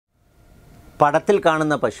പടത്തിൽ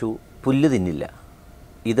കാണുന്ന പശു പുല്ല് തിന്നില്ല.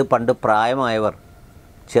 ഇത് പണ്ട് പ്രായമായവർ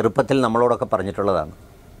ചെറുപ്പത്തിൽ നമ്മളോടൊക്കെ പറഞ്ഞിട്ടുള്ളതാണ്.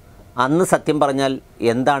 അന്ന് സത്യം പറഞ്ഞാൽ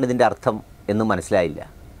എന്താണ് ഇതിൻ്റെ അർത്ഥം എന്ന് മനസ്സിലായില്ല.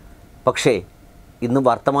 പക്ഷേ ഇന്ന്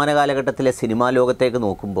വർത്തമാന കാലഘട്ടത്തിലെ സിനിമാ ലോകത്തേക്ക്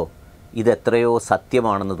നോക്കുമ്പോൾ ഇതെത്രയോ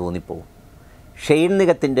സത്യമാണെന്ന് തോന്നിപ്പോവും. ഷെയ്ൻ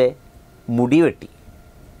നിഗത്തിൻ്റെ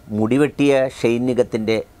മുടിവെട്ടിയ ഷെയ്ൻ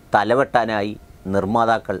നിഗത്തിൻ്റെ തലവെട്ടാനായി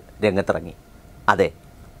നിർമ്മാതാക്കൾ രംഗത്തിറങ്ങി. അതെ,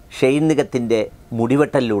 ഷെയ്ൻ നിഗത്തിൻ്റെ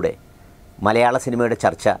മുടിവെട്ടലിലൂടെ മലയാള സിനിമയുടെ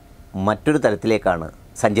ചർച്ച മറ്റൊരു തലത്തിലേക്കാണ്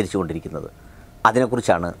സഞ്ചരിച്ചു കൊണ്ടിരിക്കുന്നത്.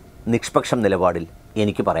 അതിനെക്കുറിച്ചാണ് നിഷ്പക്ഷം നിലപാടിൽ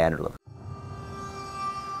എനിക്ക് പറയാനുള്ളത്.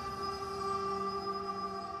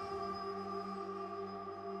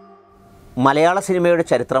 മലയാള സിനിമയുടെ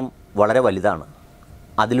ചരിത്രം വളരെ വലുതാണ്.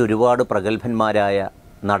 അതിലൊരുപാട് പ്രഗത്ഭന്മാരായ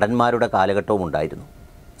നടന്മാരുടെ കാലഘട്ടവും ഉണ്ടായിരുന്നു.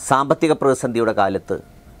 സാമ്പത്തിക പ്രതിസന്ധിയുടെ കാലത്ത്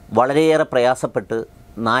വളരെയേറെ പ്രയാസപ്പെട്ട്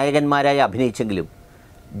നായകന്മാരായി അഭിനയിച്ചെങ്കിലും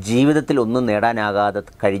ജീവിതത്തിൽ ഒന്നും നേടാനാകാതെ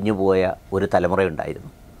കഴിഞ്ഞുപോയ ഒരു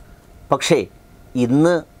തലമുറയുണ്ടായിരുന്നു. പക്ഷേ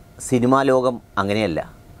ഇന്ന് സിനിമാ ലോകം അങ്ങനെയല്ല.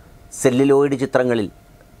 സെല്ലുലോയിഡ് ചിത്രങ്ങളിൽ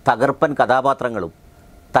തകർപ്പൻ കഥാപാത്രങ്ങളും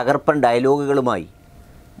തകർപ്പൻ ഡയലോഗുകളുമായി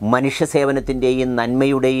മനുഷ്യസേവനത്തിൻ്റെയും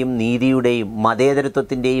നന്മയുടെയും നീതിയുടെയും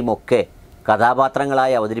മതേതരത്വത്തിൻ്റെയും ഒക്കെ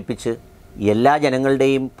കഥാപാത്രങ്ങളായി അവതരിപ്പിച്ച് എല്ലാ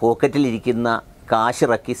ജനങ്ങളുടെയും പോക്കറ്റിലിരിക്കുന്ന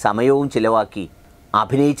കാശിറക്കി സമയവും ചിലവാക്കി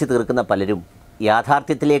അഭിനയിച്ച് തീർക്കുന്ന പലരും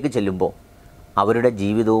യാഥാർത്ഥ്യത്തിലേക്ക് ചെല്ലുമ്പോൾ അവരുടെ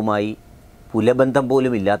ജീവിതവുമായി പുലബന്ധം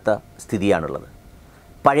പോലും ഇല്ലാത്ത സ്ഥിതിയാണുള്ളത്.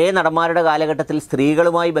 പഴയ നടന്മാരുടെ കാലഘട്ടത്തിൽ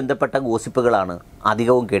സ്ത്രീകളുമായി ബന്ധപ്പെട്ട ഗോസിപ്പുകളാണ്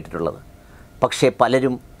അധികവും കേട്ടിട്ടുള്ളത്. പക്ഷേ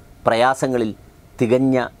പലരും പ്രയാസങ്ങളിൽ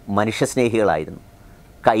തികഞ്ഞ മനുഷ്യസ്നേഹികളായിരുന്നു.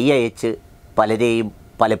 കൈയയച്ച് പലരെയും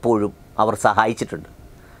പലപ്പോഴും അവർ സഹായിച്ചിട്ടുണ്ട്.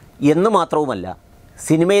 എന്ന് മാത്രവുമല്ല,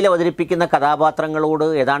 സിനിമയിൽ അവതരിപ്പിക്കുന്ന കഥാപാത്രങ്ങളോട്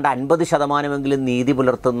ഏതാണ്ട് 50% നീതി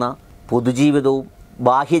പുലർത്തുന്ന പൊതുജീവിതവും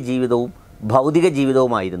ബാഹ്യജീവിതവും ഭൗതിക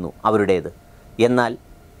ജീവിതവുമായിരുന്നു അവരുടേത്. എന്നാൽ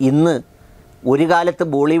ഇന്ന് ഒരു കാലത്ത്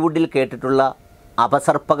ബോളിവുഡിൽ കേട്ടിട്ടുള്ള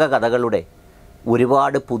അപസർപ്പക കഥകളുടെ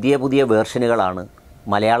ഒരുപാട് പുതിയ പുതിയ വേർഷനുകളാണ്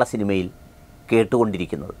മലയാള സിനിമയിൽ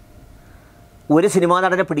കേട്ടുകൊണ്ടിരിക്കുന്നത്. ഒരു സിനിമാ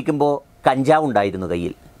നടനെ പിടിക്കുമ്പോൾ കഞ്ചാവ് ഉണ്ടായിരുന്നു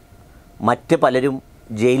കയ്യിൽ. മറ്റ് പലരും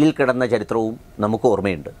ജയിലിൽ കിടന്ന ചരിത്രവും നമുക്ക്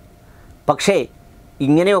ഓർമ്മയുണ്ട്. പക്ഷേ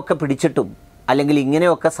ഇങ്ങനെയൊക്കെ പിടിച്ചിട്ടും അല്ലെങ്കിൽ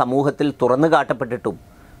ഇങ്ങനെയൊക്കെ സമൂഹത്തിൽ തുറന്നു കാട്ടപ്പെട്ടിട്ടും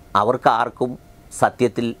അവർക്കാർക്കും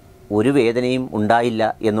സത്യത്തിൽ ഒരു വേദനയും ഉണ്ടായില്ല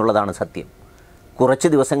എന്നുള്ളതാണ് സത്യം. കുറച്ച്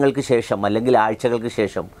ദിവസങ്ങൾക്ക് ശേഷം അല്ലെങ്കിൽ ആഴ്ചകൾക്ക്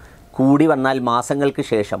ശേഷം, കൂടി വന്നാൽ മാസങ്ങൾക്ക്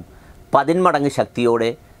ശേഷം 10 മടങ്ങ് ശക്തിയോടെ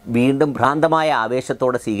വീണ്ടും ഭ്രാന്തമായ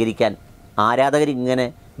ആവേശത്തോടെ സ്വീകരിക്കാൻ ആരാധകരിങ്ങനെ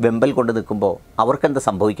വെമ്പൽ കൊണ്ട് നിൽക്കുമ്പോൾ അവർക്കെന്ത്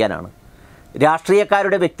സംഭവിക്കാനാണ്?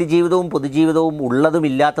 രാഷ്ട്രീയക്കാരുടെ വ്യക്തിജീവിതവും പൊതുജീവിതവും ഉള്ളതും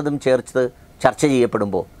ഇല്ലാത്തതും ചേർത്ത് ചർച്ച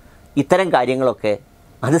ചെയ്യപ്പെടുമ്പോൾ ഇത്തരം കാര്യങ്ങളൊക്കെ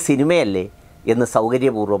അത് സിനിമയല്ലേ എന്ന്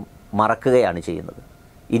സൗകര്യപൂർവ്വം മറക്കുകയാണ് ചെയ്യുന്നത്.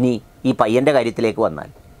 ഇനി ഈ പയ്യൻ്റെ കാര്യത്തിലേക്ക് വന്നാൽ,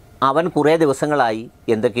 അവൻ കുറേ ദിവസങ്ങളായി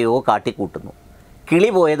എന്തൊക്കെയോ കാട്ടിക്കൂട്ടുന്നു. കിളി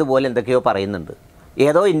പോയതുപോലെ എന്തൊക്കെയോ പറയുന്നുണ്ട്.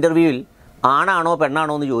 ഏതോ ഇൻ്റർവ്യൂവിൽ ആണാണോ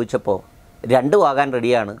പെണ്ണാണോ എന്ന് ചോദിച്ചപ്പോൾ രണ്ടും ആകാൻ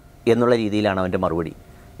റെഡിയാണ് എന്നുള്ള രീതിയിലാണ് അവൻ്റെ മറുപടി.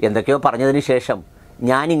 എന്തൊക്കെയോ പറഞ്ഞതിന് ശേഷം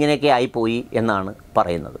ഞാനിങ്ങനെയൊക്കെ ആയിപ്പോയി എന്നാണ്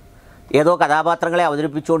പറയുന്നത്. ഏതോ കഥാപാത്രങ്ങളെ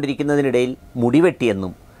അവതരിപ്പിച്ചുകൊണ്ടിരിക്കുന്നതിനിടയിൽ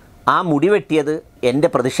മുടിവെട്ടിയെന്നും ആ മുടിവെട്ടിയത് എൻ്റെ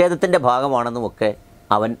പ്രതിഷേധത്തിൻ്റെ ഭാഗമാണെന്നുമൊക്കെ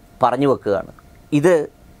അവൻ പറഞ്ഞു വെക്കുകയാണ്. ഇത്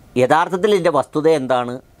യഥാർത്ഥത്തിൽ ഇതിൻ്റെ വസ്തുത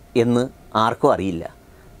എന്താണ് എന്ന് ആർക്കും അറിയില്ല.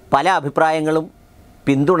 പല അഭിപ്രായങ്ങളും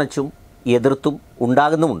പിന്തുണച്ചും എതിർത്തും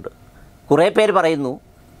ഉണ്ടാകുന്നുമുണ്ട്. കുറേ പേര് പറയുന്നു,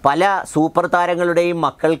 പല സൂപ്പർ താരങ്ങളുടെയും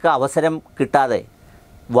മക്കൾക്ക് അവസരം കിട്ടാതെ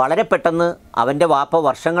വളരെ പെട്ടെന്ന് അവൻ്റെ വാപ്പ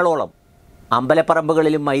വർഷങ്ങളോളം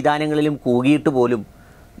അമ്പലപ്പറമ്പുകളിലും മൈതാനങ്ങളിലും കൂകിയിട്ട് പോലും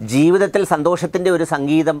ജീവിതത്തിൽ സന്തോഷത്തിൻ്റെ ഒരു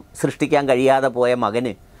സംഗീതം സൃഷ്ടിക്കാൻ കഴിയാതെ പോയ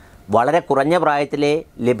മകന് വളരെ കുറഞ്ഞ പ്രായത്തിലെ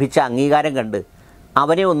ലഭിച്ച അംഗീകാരം കണ്ട്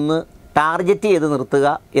അവനെ ഒന്ന് ടാർഗറ്റ് ചെയ്ത് നിർത്തുക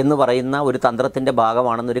എന്ന് പറയുന്ന ഒരു തന്ത്രത്തിൻ്റെ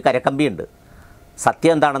ഭാഗമാണെന്നൊരു കരക്കമ്പിയുണ്ട്.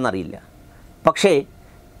 സത്യം എന്താണെന്നറിയില്ല. പക്ഷേ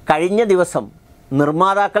കഴിഞ്ഞ ദിവസം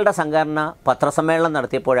നിർമ്മാതാക്കളുടെ സംഘടന പത്രസമ്മേളനം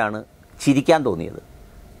നടത്തിയപ്പോഴാണ് ചിരിക്കാൻ തോന്നിയത്.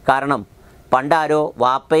 കാരണം പണ്ടാരോ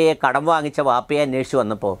വാപ്പയെ കടം വാങ്ങിച്ച വാപ്പയെ അന്വേഷിച്ച്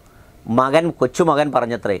വന്നപ്പോൾ കൊച്ചുമകൻ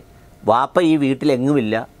പറഞ്ഞത്രേ, വാപ്പ ഈ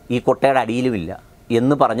വീട്ടിലെങ്ങുമില്ല, ഈ കൊട്ടയുടെ അടിയിലുമില്ല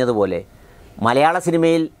എന്ന് പറഞ്ഞതുപോലെ മലയാള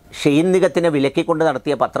സിനിമയിൽ ഷെയ്ൻ നിഗത്തിനെ വിലക്കിക്കൊണ്ട്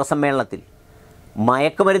നടത്തിയ പത്രസമ്മേളനത്തിൽ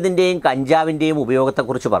മയക്കുമരുന്നിൻ്റെയും കഞ്ചാവിൻ്റെയും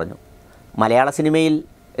ഉപയോഗത്തെക്കുറിച്ച് പറഞ്ഞു. മലയാള സിനിമയിൽ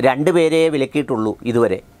 2 പേരെ വിലക്കിയിട്ടുള്ളൂ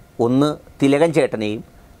ഇതുവരെ. ഒന്ന് തിലകൻ ചേട്ടനെയും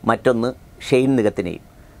മറ്റൊന്ന് ഷെയ്ൻ നിഗത്തിനെയും.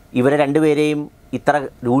 ഇവരെ 2 പേരെയും ഇത്ര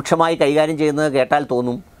രൂക്ഷമായി കൈകാര്യം ചെയ്യുന്നത് കേട്ടാൽ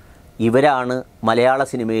തോന്നും ഇവരാണ് മലയാള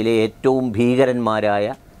സിനിമയിലെ ഏറ്റവും ഭീകരന്മാരായ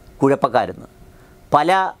കുഴപ്പക്കാരെന്ന്.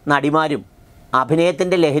 പല നടിമാരും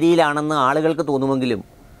അഭിനയത്തിൻ്റെ ലഹരിയിലാണെന്ന് ആളുകൾക്ക് തോന്നുമെങ്കിലും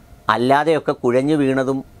അല്ലാതെയൊക്കെ കുഴഞ്ഞു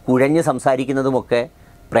വീണതും കുഴഞ്ഞ് സംസാരിക്കുന്നതുമൊക്കെ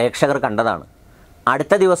പ്രേക്ഷകർ കണ്ടതാണ്.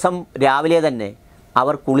 അടുത്ത ദിവസം രാവിലെ തന്നെ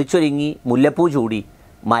അവർ കുളിച്ചൊരുങ്ങി മുല്ലപ്പൂ ചൂടി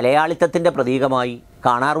മലയാളിത്തത്തിൻ്റെ പ്രതീകമായി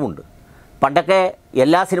കാണാറുമുണ്ട്. പണ്ടൊക്കെ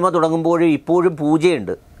എല്ലാ സിനിമ തുടങ്ങുമ്പോഴും ഇപ്പോഴും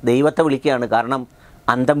പൂജയുണ്ട്, ദൈവത്തെ വിളിക്കുകയാണ്. കാരണം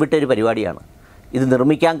അന്തം വിട്ടൊരു പരിപാടിയാണ്. ഇത്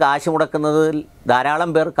നിർമ്മിക്കാൻ കാശ് മുടക്കുന്നതിൽ ധാരാളം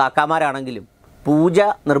പേർ കാക്കാമാരാണെങ്കിലും പൂജ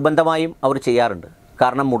നിർബന്ധമായും അവർ ചെയ്യാറുണ്ട്.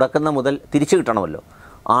 കാരണം മുടക്കുന്ന മുതൽ തിരിച്ചു കിട്ടണമല്ലോ.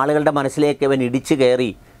 ആളുകളുടെ മനസ്സിലേക്ക് ഇവൻ ഇടിച്ചു കയറി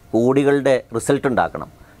കോടികളുടെ റിസൾട്ട് ഉണ്ടാക്കണം.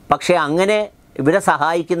 പക്ഷേ അങ്ങനെ ഇവരെ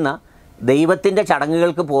സഹായിക്കുന്ന ദൈവത്തിൻ്റെ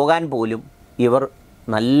ചടങ്ങുകൾക്ക് പോകാൻ പോലും ഇവർ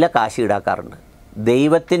നല്ല കാശ് ഈടാക്കാറുണ്ട്.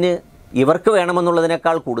 ദൈവത്തിന് ഇവർക്ക്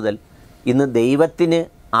വേണമെന്നുള്ളതിനേക്കാൾ കൂടുതൽ ഇന്ന് ദൈവത്തിന്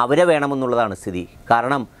അവരെ വേണമെന്നുള്ളതാണ് സ്ഥിതി.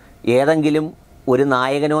 കാരണം ഏതെങ്കിലും ഒരു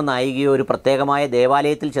നായകനോ നായികയോ ഒരു പ്രത്യേകമായ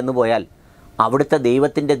ദേവാലയത്തിൽ ചെന്നു പോയാൽ അവിടുത്തെ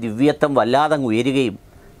ദൈവത്തിൻ്റെ ദിവ്യത്വം വല്ലാതെ ഉയരുകയും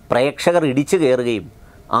പ്രേക്ഷകർ ഇടിച്ചു കയറുകയും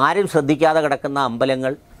ആരും ശ്രദ്ധിക്കാതെ കിടക്കുന്ന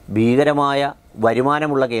അമ്പലങ്ങൾ ഭീകരമായ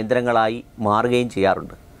വരുമാനമുള്ള കേന്ദ്രങ്ങളായി മാറുകയും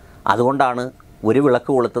ചെയ്യാറുണ്ട്. അതുകൊണ്ടാണ് ഒരു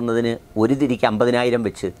വിളക്ക് കൊളുത്തുന്നതിന് ഒരു തിരിക്ക് 50,000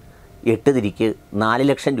 വെച്ച് 8 തിരിക്ക് 4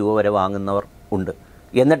 ലക്ഷം രൂപ വരെ വാങ്ങുന്നവർ ഉണ്ട്.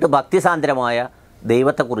 എന്നിട്ട് ഭക്തിസാന്ദ്രമായ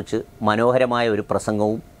ദൈവത്തെക്കുറിച്ച് മനോഹരമായ ഒരു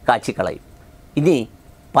പ്രസംഗവും കാച്ചിക്കളയും. ഇനി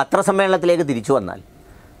പത്രസമ്മേളനത്തിലേക്ക് തിരിച്ചു വന്നാൽ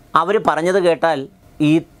അവർ പറഞ്ഞത് കേട്ടാൽ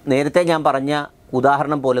ഈ നേരത്തെ ഞാൻ പറഞ്ഞ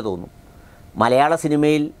ഉദാഹരണം പോലെ തോന്നും. മലയാള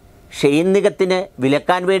സിനിമയിൽ ഷെയ്ൻ നിഗത്തിനെ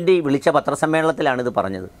വിലക്കാൻ വേണ്ടി വിളിച്ച പത്രസമ്മേളനത്തിലാണിത്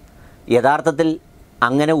പറഞ്ഞത്. യഥാർത്ഥത്തിൽ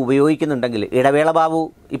അങ്ങനെ ഉപയോഗിക്കുന്നുണ്ടെങ്കിൽ ഇടവേള ബാബു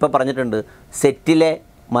ഇപ്പോൾ പറഞ്ഞിട്ടുണ്ട്, സെറ്റിലെ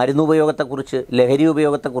മരുന്നുപയോഗത്തെക്കുറിച്ച്, ലഹരി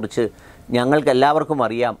ഉപയോഗത്തെക്കുറിച്ച് ഞങ്ങൾക്കെല്ലാവർക്കും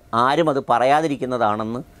അറിയാം, ആരും അത്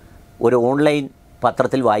പറയാതിരിക്കുന്നതാണെന്ന് ഒരു ഓൺലൈൻ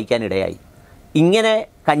പത്രത്തിൽ വായിക്കാനിടയായി. ഇങ്ങനെ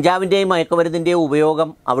കഞ്ചാവിൻ്റെയും മയക്കുമരുന്നിൻ്റെയും ഉപയോഗം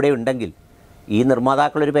അവിടെ ഉണ്ടെങ്കിൽ ഈ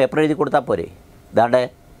നിർമ്മാതാക്കളൊരു പേപ്പർ എഴുതി കൊടുത്താൽ പോരെ? ഇതാണ്ട്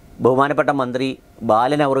ബഹുമാനപ്പെട്ട മന്ത്രി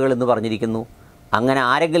ബാലൻ അവറുകൾ എന്ന് പറഞ്ഞിരിക്കുന്നു, അങ്ങനെ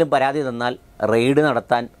ആരെങ്കിലും പരാതി തന്നാൽ റെയ്ഡ്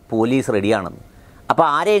നടത്താൻ പോലീസ് റെഡിയാണെന്ന്. അപ്പോൾ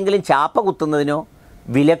ആരെയെങ്കിലും ചാപ്പ കുത്തുന്നതിനോ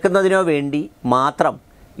വിലക്കുന്നതിനോ വേണ്ടി മാത്രം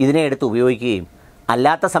ഇതിനെ എടുത്ത് ഉപയോഗിക്കുകയും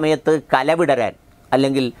അല്ലാത്ത സമയത്ത് കലവിടരാൻ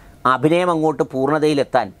അല്ലെങ്കിൽ അഭിനയം അങ്ങോട്ട്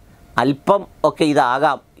പൂർണ്ണതയിലെത്താൻ അല്പം ഒക്കെ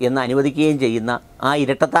ഇതാകാം എന്ന് അനുവദിക്കുകയും ചെയ്യുന്ന ആ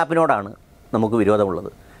ഇരട്ടത്താപ്പിനോടാണ് നമുക്ക് വിരോധമുള്ളത്.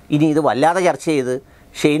 ഇനി ഇത് വല്ലാതെ ചർച്ച ചെയ്ത്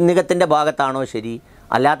ഷെയ്ൻ നിഗത്തിൻ്റെ ഭാഗത്താണോ ശരി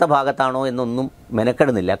അല്ലാത്ത ഭാഗത്താണോ എന്നൊന്നും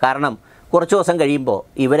മെനക്കെടുന്നില്ല. കാരണം കുറച്ച് ദിവസം കഴിയുമ്പോൾ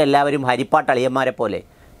ഇവരെല്ലാവരും ഹരിപ്പാട്ടളിയന്മാരെ പോലെ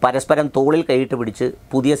പരസ്പരം തോളിൽ കൈയിട്ട് പിടിച്ച്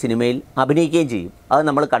പുതിയ സിനിമയിൽ അഭിനയിക്കുകയും ചെയ്യും. അത്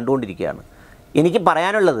നമ്മൾ കണ്ടുകൊണ്ടിരിക്കുകയാണ്. എനിക്ക്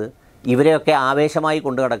പറയാനുള്ളത് ഇവരെയൊക്കെ ആവേശമായി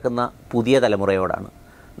കൊണ്ടു നടക്കുന്ന പുതിയ തലമുറയോടാണ്.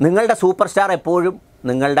 നിങ്ങളുടെ സൂപ്പർ സ്റ്റാർ എപ്പോഴും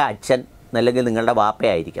നിങ്ങളുടെ അച്ഛൻ അല്ലെങ്കിൽ നിങ്ങളുടെ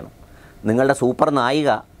വാപ്പയായിരിക്കണം. നിങ്ങളുടെ സൂപ്പർ നായിക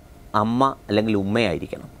അമ്മ അല്ലെങ്കിൽ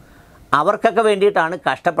ഉമ്മയായിരിക്കണം. അവർക്കൊക്കെ വേണ്ടിയിട്ടാണ്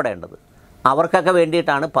കഷ്ടപ്പെടേണ്ടത്. അവർക്കൊക്കെ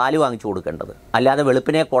വേണ്ടിയിട്ടാണ് പാല് വാങ്ങിച്ചു കൊടുക്കേണ്ടത്. അല്ലാതെ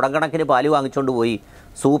വെളുപ്പിനെ കുടക്കണക്കിന് പാല് വാങ്ങിച്ചുകൊണ്ട് പോയി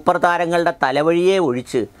സൂപ്പർ താരങ്ങളുടെ തലവഴിയെ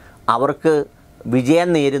ഒഴിച്ച് അവർക്ക് വിജയം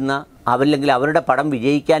നേരുന്ന അല്ലെങ്കിൽ അവരുടെ പടം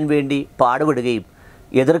വിജയിക്കാൻ വേണ്ടി പാടുപെടുകയും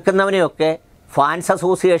എതിർക്കുന്നവനെയൊക്കെ ഫാൻസ്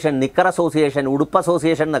അസോസിയേഷൻ, നിക്കർ അസോസിയേഷൻ, ഉടുപ്പ്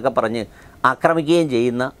അസോസിയേഷൻ എന്നൊക്കെ പറഞ്ഞ് ആക്രമിക്കുകയും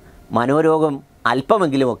ചെയ്യുന്ന മനോരോഗം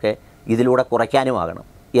അല്പമെങ്കിലുമൊക്കെ ഇതിലൂടെ കുറയ്ക്കാനുമാകണം.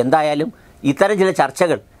 എന്തായാലും ഇത്തരം ചില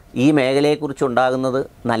ചർച്ചകൾ ഈ മേഖലയെക്കുറിച്ചുണ്ടാകുന്നത്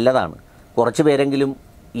നല്ലതാണ്. കുറച്ച് പേരെങ്കിലും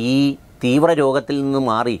ഈ തീവ്ര രോഗത്തിൽ നിന്ന്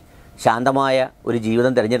മാറി ശാന്തമായ ഒരു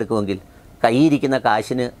ജീവിതം തിരഞ്ഞെടുക്കുമെങ്കിൽ കൈയിരിക്കുന്ന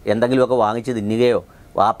കാശിന് എന്തെങ്കിലുമൊക്കെ വാങ്ങിച്ച് തിന്നുകയോ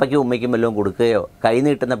വാപ്പയ്ക്കും ഉമ്മയ്ക്കും വല്ലതും കൊടുക്കുകയോ കൈ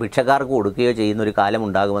നീട്ടുന്ന ഭിക്ഷക്കാർക്ക് കൊടുക്കുകയോ ചെയ്യുന്നൊരു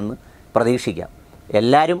കാലമുണ്ടാകുമെന്ന് പ്രതീക്ഷിക്കാം.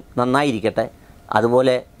 എല്ലാവരും നന്നായിരിക്കട്ടെ.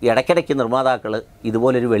 അതുപോലെ ഇടയ്ക്കിടയ്ക്ക് നിർമ്മാതാക്കൾ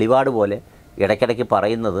ഇതുപോലൊരു വെളിപാട് പോലെ ഇടയ്ക്കിടയ്ക്ക്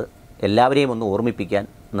പറയുന്നത് എല്ലാവരെയും ഒന്ന് ഓർമ്മിപ്പിക്കാൻ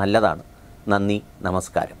നല്ലതാണ്. നന്ദി,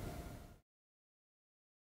 നമസ്കാരം.